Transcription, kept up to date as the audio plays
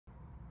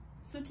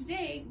So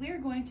today we're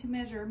going to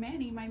measure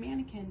Manny, my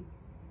mannequin.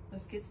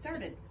 Let's get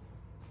started.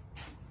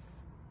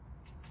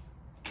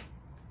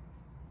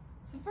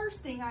 The first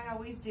thing I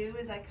always do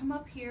is I come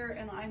up here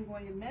and I'm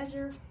going to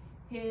measure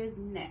his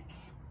neck.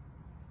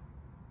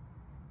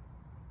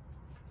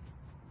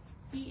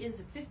 He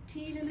is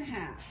 15 and a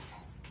half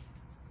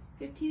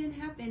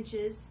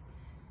inches.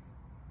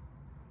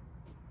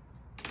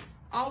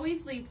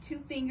 Always leave 2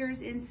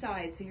 fingers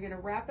inside. So you're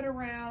gonna wrap it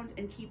around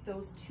and keep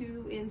those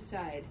 2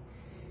 inside,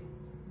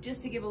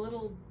 just to give a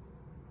little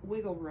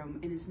wiggle room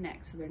in his neck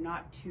so they're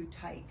not too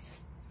tight.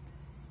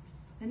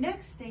 The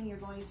next thing you're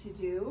going to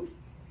do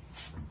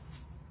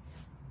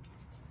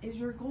is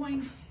you're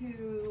going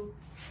to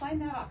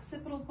find that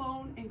occipital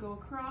bone and go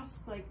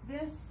across like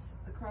this,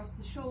 across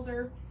the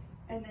shoulder,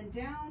 and then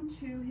down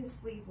to his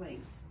sleeve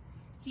length.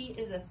 He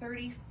is a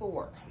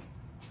 34.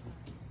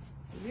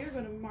 So we're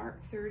going to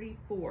mark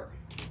 34.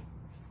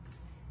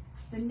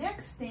 The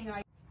next thing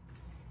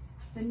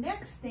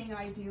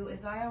I do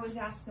is I always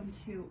ask them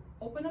to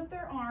open up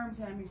their arms,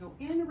 and I'm going to go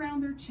in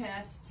around their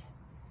chest.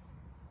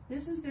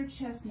 This is their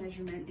chest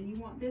measurement, and you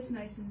want this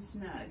nice and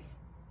snug.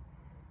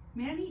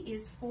 Manny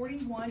is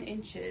 41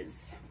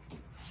 inches.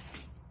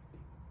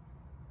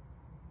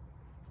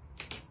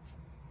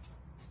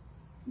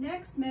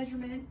 Next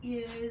measurement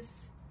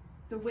is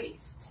the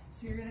waist.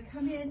 So you're going to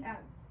come in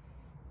at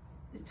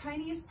the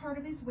tiniest part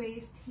of his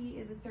waist. He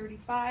is a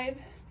 35.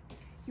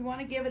 You want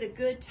to give it a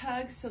good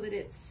tug so that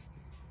it's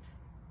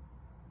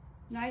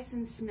nice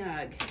and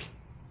snug.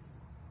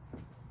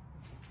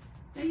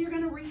 Then you're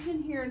going to reach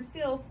in here and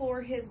feel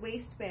for his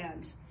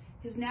waistband,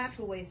 his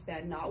natural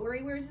waistband, not where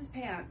he wears his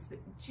pants, but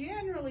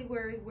generally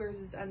where he wears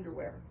his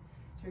underwear.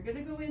 So you're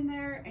going to go in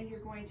there and you're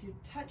going to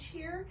touch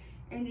here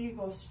and you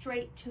go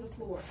straight to the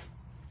floor.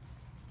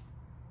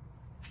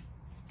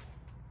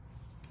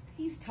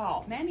 He's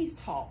tall. Manny's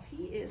tall.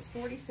 He is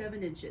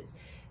 47 inches.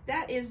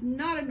 That is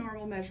not a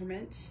normal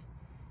measurement.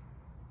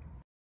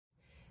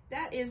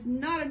 That is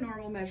not a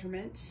normal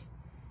measurement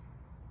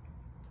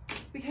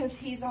because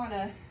he's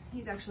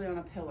actually on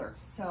a pillar.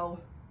 So,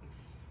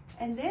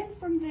 and then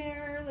from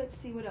there, let's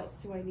see, what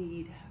else do I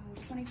need?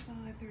 Oh, 25,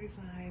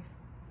 35.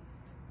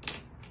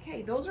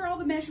 Okay, those are all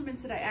the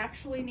measurements that I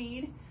actually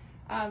need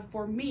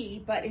for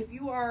me, but if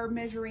you are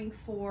measuring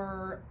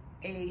for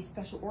a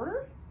special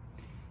order,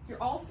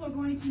 you're also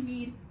going to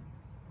need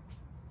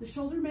the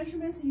shoulder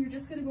measurements, and you're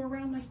just going to go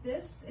around like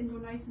this and go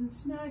nice and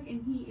snug,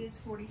 and he is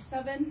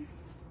 47.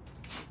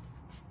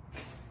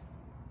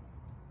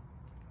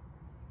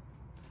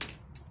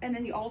 And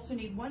then you also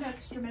need one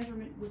extra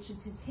measurement, which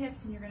is his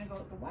hips, and you're going to go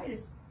at the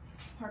widest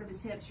part of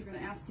his hips. You're going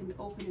to ask him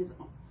to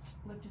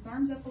lift his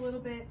arms up a little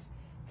bit,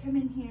 come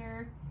in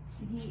here,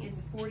 and he is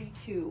a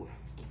 42.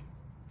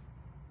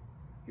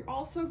 You're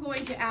also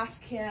going to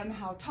ask him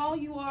how tall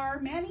you are.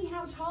 Manny,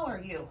 how tall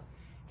are you?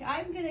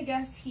 I'm gonna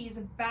guess he's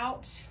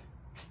about,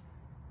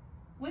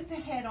 with the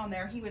head on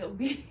there, he'd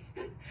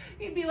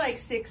be like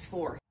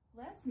 6'4".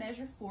 Let's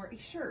measure for a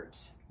shirt.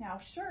 Now,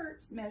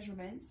 shirt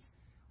measurements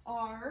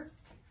are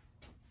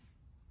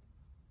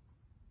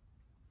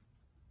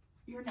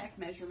your neck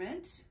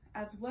measurement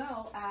as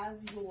well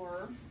as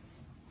your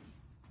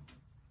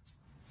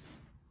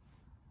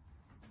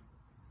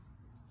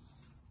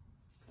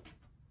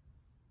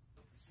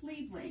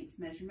sleeve length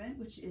measurement,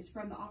 which is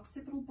from the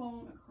occipital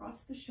bone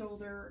across the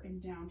shoulder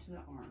and down to the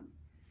arm.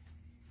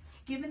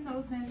 Given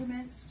those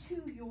measurements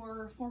to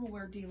your formal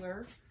wear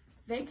dealer,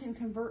 they can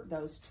convert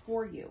those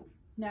for you.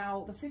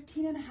 Now, the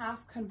 15 and a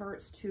half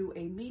converts to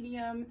a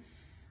medium,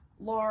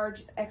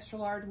 large, extra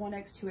large,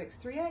 1X, 2X,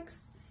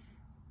 3X,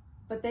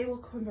 but they will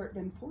convert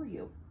them for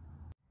you.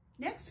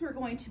 Next, we're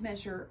going to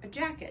measure a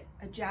jacket.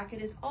 A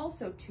jacket is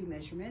also 2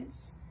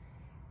 measurements.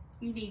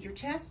 You need your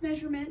chest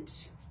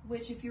measurement,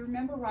 which, if you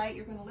remember right,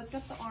 you're going to lift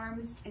up the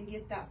arms and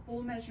get that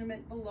full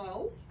measurement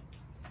below,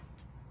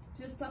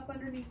 just up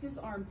underneath his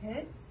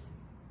armpits.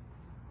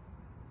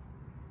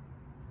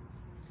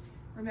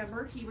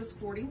 Remember, he was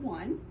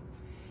 41.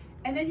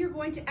 And then you're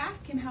going to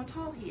ask him how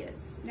tall he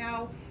is.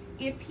 Now,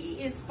 if he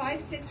is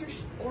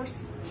 5'6" or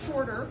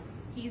shorter,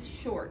 he's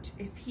short.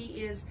 If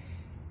he is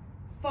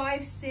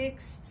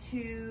 5'6"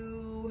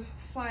 to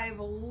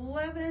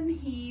 5'11",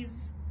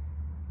 he's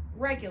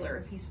regular.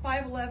 If he's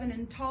 5'11"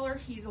 and taller,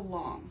 he's a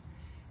long.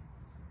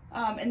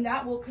 And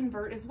that will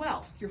convert as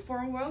well. Your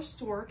formal wear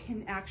store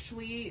can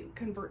actually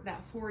convert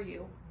that for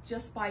you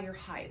just by your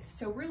height.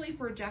 So really,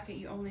 for a jacket,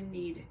 you only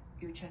need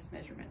your chest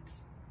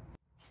measurement.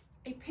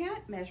 A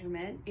pant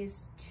measurement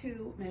is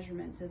 2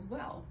 measurements as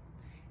well.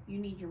 You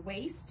need your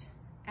waist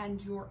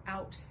and your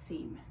out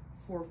seam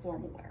for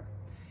formal wear.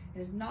 It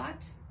is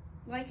not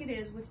like it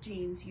is with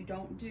jeans. You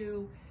don't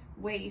do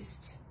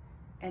waist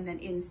and then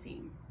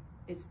inseam.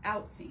 It's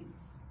out seam.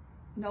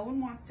 No one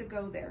wants to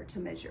go there to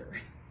measure.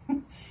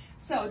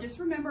 So just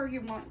remember,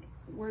 you want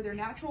where their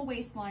natural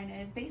waistline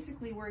is,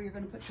 basically where you're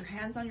going to put your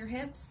hands on your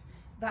hips.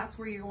 That's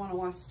where you're going to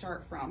want to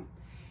start from.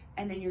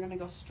 And then you're going to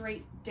go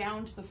straight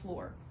down to the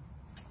floor.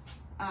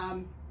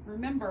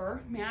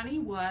 Remember, Manny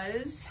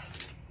was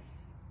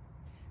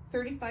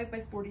 35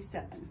 by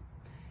 47.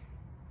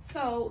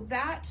 So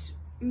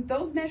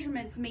those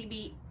measurements may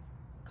be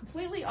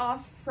completely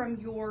off from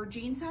your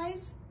jean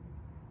size.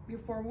 Your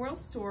Form World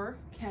store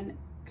can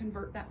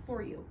convert that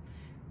for you.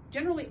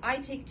 Generally, I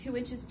take 2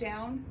 inches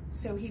down,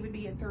 so he would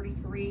be a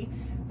 33.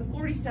 The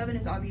 47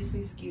 is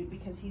obviously skewed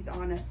because he's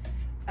on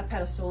a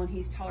pedestal and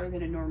he's taller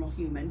than a normal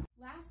human.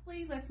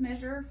 Lastly, let's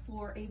measure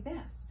for a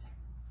vest.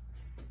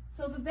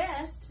 So the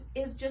vest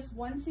is just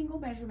one single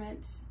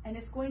measurement, and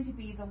it's going to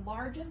be the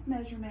largest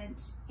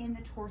measurement in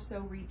the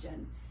torso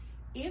region.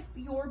 If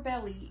your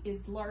belly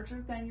is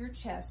larger than your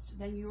chest,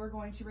 then you are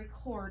going to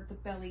record the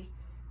belly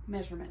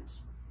measurement.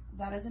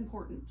 That is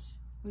important.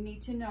 We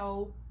need to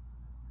know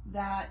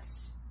that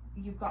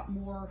you've got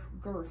more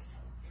girth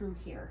through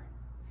here.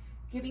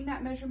 Giving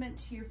that measurement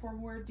to your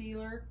formal wear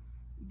dealer,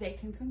 they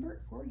can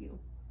convert for you.